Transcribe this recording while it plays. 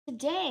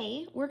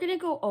today we're going to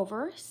go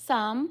over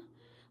some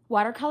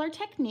watercolor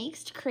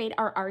techniques to create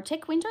our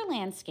Arctic winter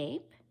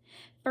landscape.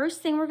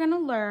 First thing we're going to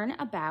learn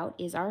about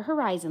is our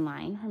horizon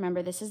line.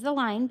 Remember, this is the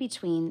line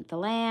between the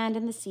land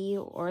and the sea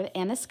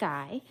and the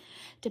sky,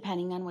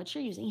 depending on what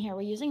you're using. Here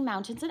we're using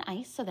mountains and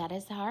ice, so that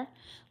is our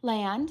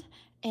land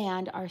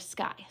and our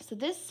sky. So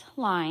this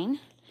line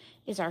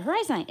is our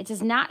horizon line. It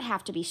does not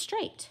have to be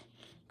straight,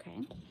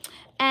 okay?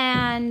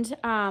 And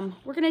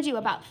we're going to do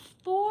about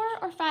 4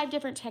 or 5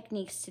 different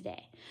techniques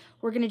today.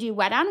 We're going to do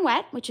wet on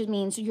wet, which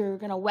means you're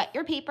going to wet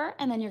your paper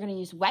and then you're going to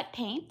use wet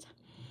paint.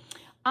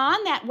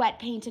 On that wet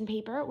paint and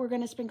paper, we're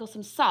going to sprinkle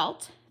some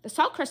salt. The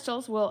salt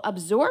crystals will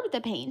absorb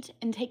the paint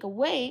and take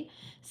away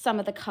some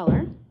of the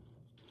color.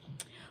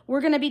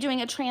 We're going to be doing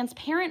a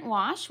transparent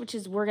wash, which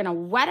is we're going to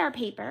wet our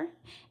paper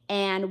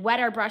and wet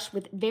our brush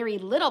with very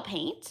little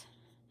paint.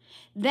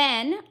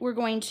 Then we're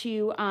going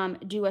to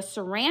do a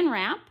saran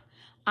wrap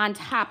on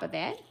top of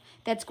it.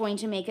 That's going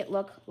to make it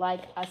look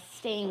like a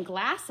stained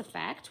glass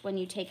effect when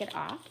you take it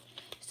off.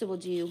 So we'll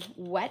do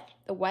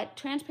the wet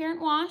transparent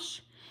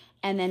wash,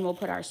 and then we'll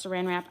put our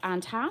saran wrap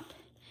on top.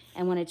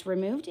 And when it's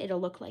removed,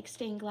 it'll look like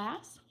stained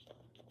glass.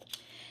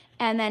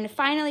 And then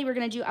finally, we're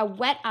going to do a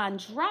wet on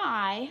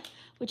dry,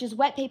 which is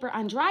wet paper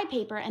on dry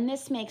paper, and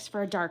this makes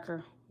for a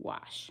darker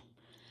wash.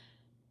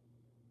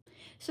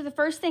 So the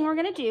first thing we're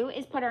going to do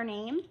is put our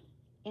name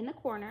in the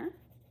corner.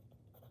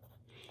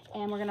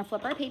 And we're gonna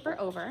flip our paper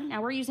over.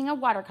 Now we're using a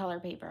watercolor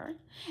paper.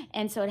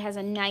 And so it has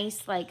a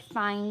nice like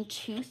fine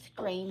tooth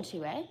grain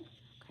to it,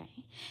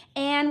 okay?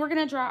 And we're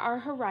gonna draw our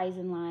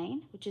horizon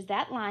line, which is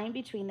that line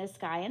between the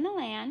sky and the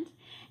land.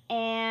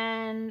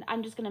 And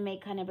I'm just gonna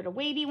make kind of a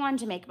wavy one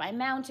to make my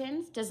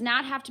mountains. Does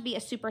not have to be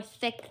a super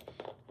thick,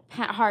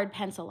 hard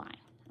pencil line,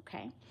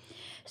 okay?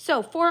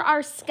 So for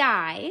our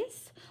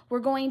skies, we're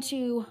going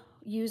to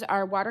use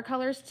our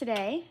watercolors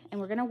today and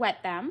we're gonna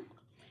wet them.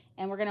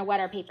 And we're going to wet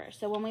our paper.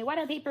 So when we wet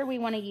our paper, we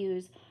want to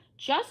use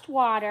just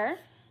water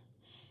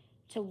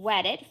to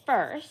wet it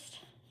first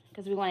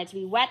because we want it to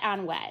be wet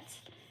on wet,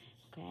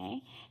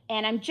 okay?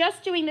 And I'm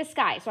just doing the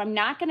sky, so I'm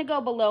not going to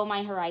go below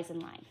my horizon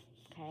line,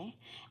 okay?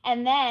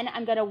 And then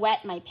I'm going to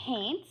wet my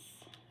paints.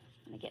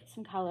 I'm going to get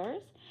some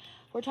colors.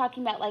 We're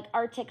talking about like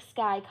Arctic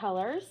sky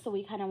colors, so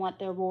we kind of want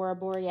the aurora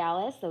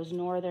borealis, those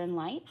northern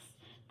lights.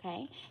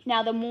 Okay,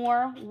 now the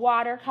more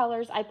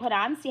watercolors I put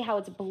on, see how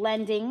it's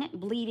blending,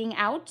 bleeding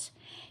out?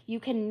 You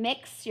can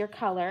mix your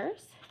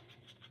colors.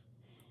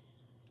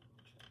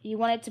 You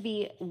want it to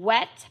be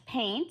wet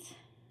paint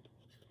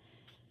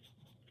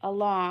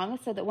along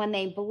so that when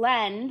they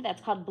blend,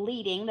 that's called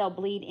bleeding, they'll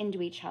bleed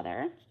into each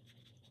other.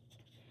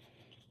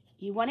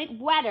 You want it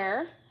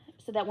wetter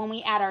so that when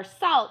we add our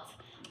salt,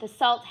 the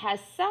salt has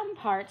some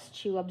parts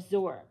to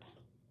absorb,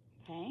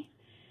 okay?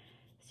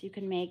 So you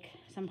can make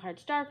some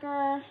parts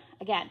darker.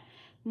 Again,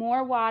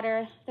 more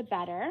water, the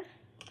better.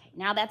 Okay,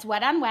 now that's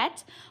wet on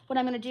wet. What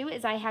I'm going to do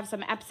is I have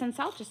some Epsom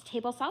salt, just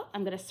table salt.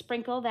 I'm going to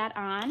sprinkle that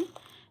on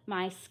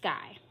my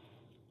sky.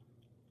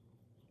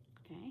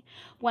 Okay.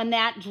 When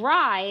that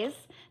dries,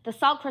 the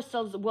salt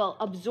crystals will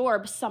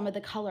absorb some of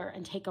the color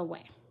and take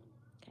away.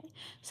 Okay.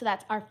 So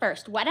that's our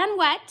first wet on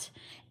wet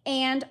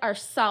and our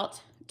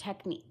salt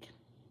technique.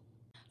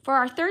 For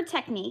our third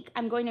technique,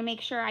 I'm going to make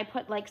sure I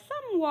put like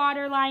some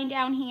water line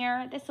down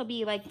here. This will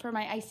be like for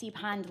my icy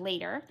pond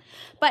later.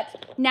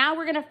 But now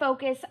we're gonna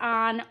focus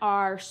on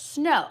our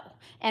snow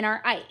and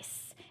our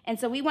ice. And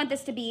so we want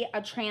this to be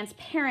a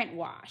transparent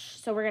wash.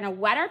 So we're gonna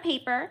wet our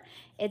paper.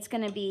 It's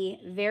gonna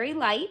be very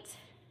light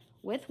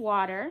with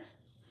water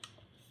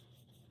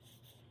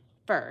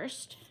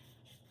first.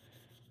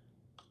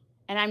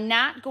 And I'm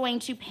not going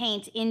to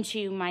paint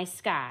into my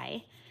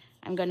sky.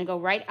 I'm gonna go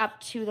right up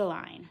to the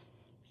line.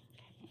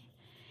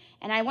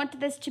 And I want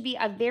this to be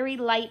a very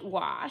light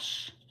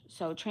wash,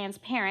 so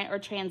transparent or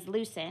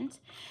translucent.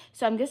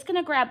 So I'm just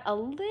gonna grab a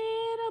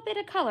little bit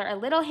of color, a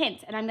little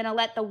hint, and I'm gonna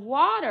let the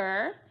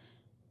water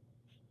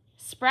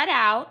spread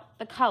out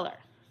the color,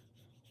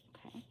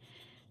 okay?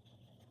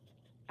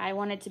 I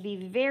want it to be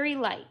very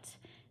light.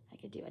 I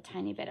could do a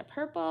tiny bit of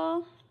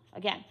purple.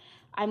 Again,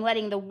 I'm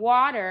letting the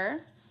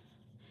water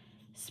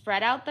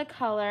spread out the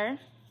color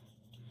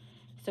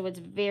so it's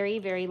very,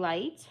 very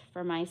light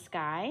for my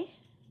sky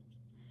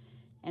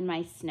and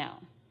my snow.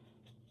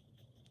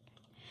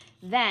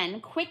 Then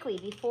quickly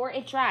before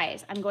it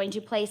dries, I'm going to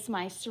place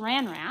my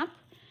saran wrap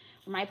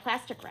or my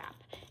plastic wrap,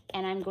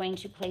 and I'm going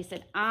to place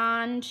it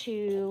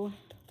onto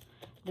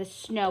the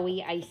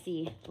snowy,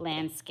 icy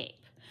landscape.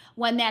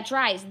 When that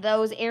dries,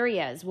 those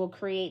areas will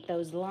create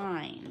those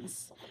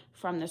lines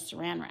from the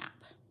saran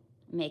wrap,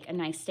 make a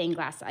nice stained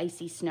glass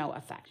icy snow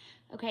effect.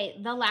 Okay,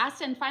 the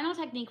last and final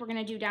technique we're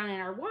gonna do down in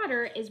our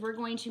water is we're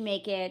going to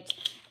make it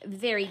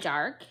very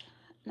dark,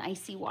 an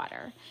icy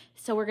water.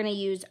 So we're gonna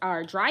use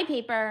our dry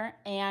paper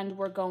and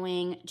we're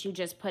going to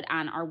just put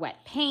on our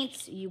wet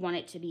paints. You want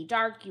it to be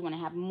dark, you wanna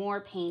have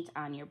more paint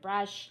on your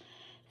brush.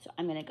 So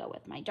I'm gonna go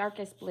with my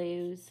darkest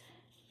blues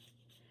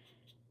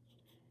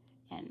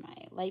and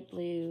my light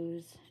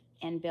blues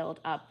and build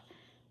up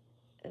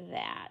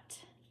that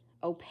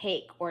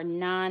opaque or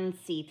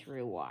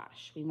non-see-through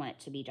wash. We want it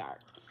to be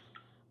dark.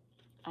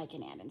 I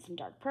can add in some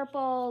dark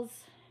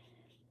purples,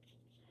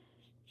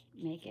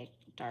 make it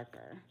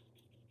darker,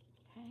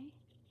 okay?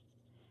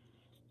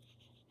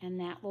 And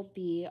that will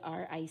be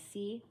our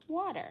icy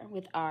water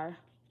with our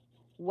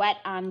wet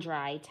on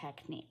dry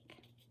technique,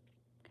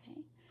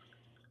 okay?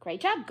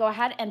 Great job. Go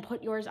ahead and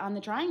put yours on the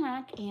drying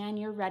rack and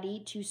you're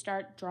ready to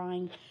start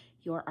drawing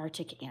your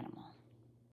Arctic animal.